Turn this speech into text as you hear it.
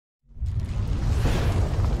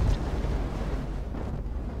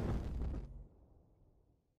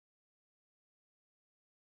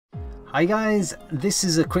Hi guys, this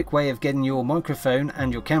is a quick way of getting your microphone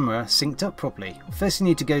and your camera synced up properly. First you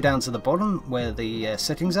need to go down to the bottom where the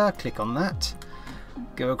settings are, click on that,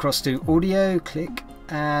 go across to audio, click,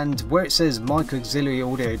 and where it says mic auxiliary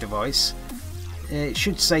audio device, it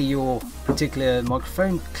should say your particular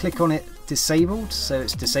microphone. Click on it disabled, so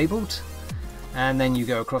it's disabled, and then you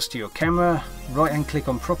go across to your camera, right hand click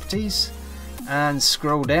on properties and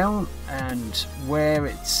scroll down, and where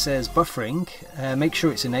it says buffering, make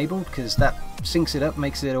sure it's enabled because that syncs it up,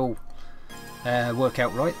 makes it all work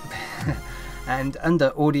out right. And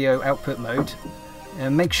under audio output mode,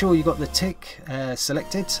 make sure you got the tick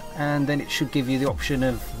selected, and then it should give you the option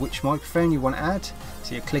of which microphone you want to add.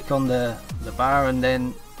 So you click on the bar and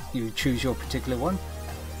then you choose your particular one.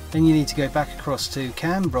 Then you need to go back across to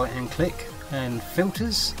cam, right hand click and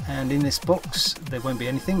filters, and in this box there won't be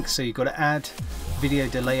anything, so you've got to add video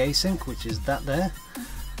delay async, which is that there,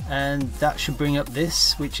 and that should bring up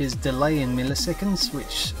this, which is delay in milliseconds,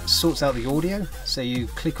 which sorts out the audio. So you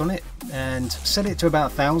click on it and set it to about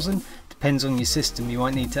 1000, depends on your system, you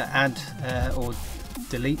might need to add or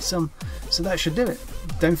delete some, so that should do it.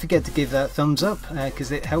 Don't forget to give that thumbs up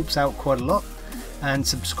because it helps out quite a lot, and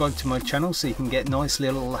subscribe to my channel so you can get nice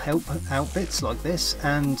little help out bits like this,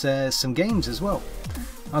 and some games as well.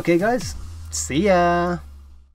 Okay guys, see ya!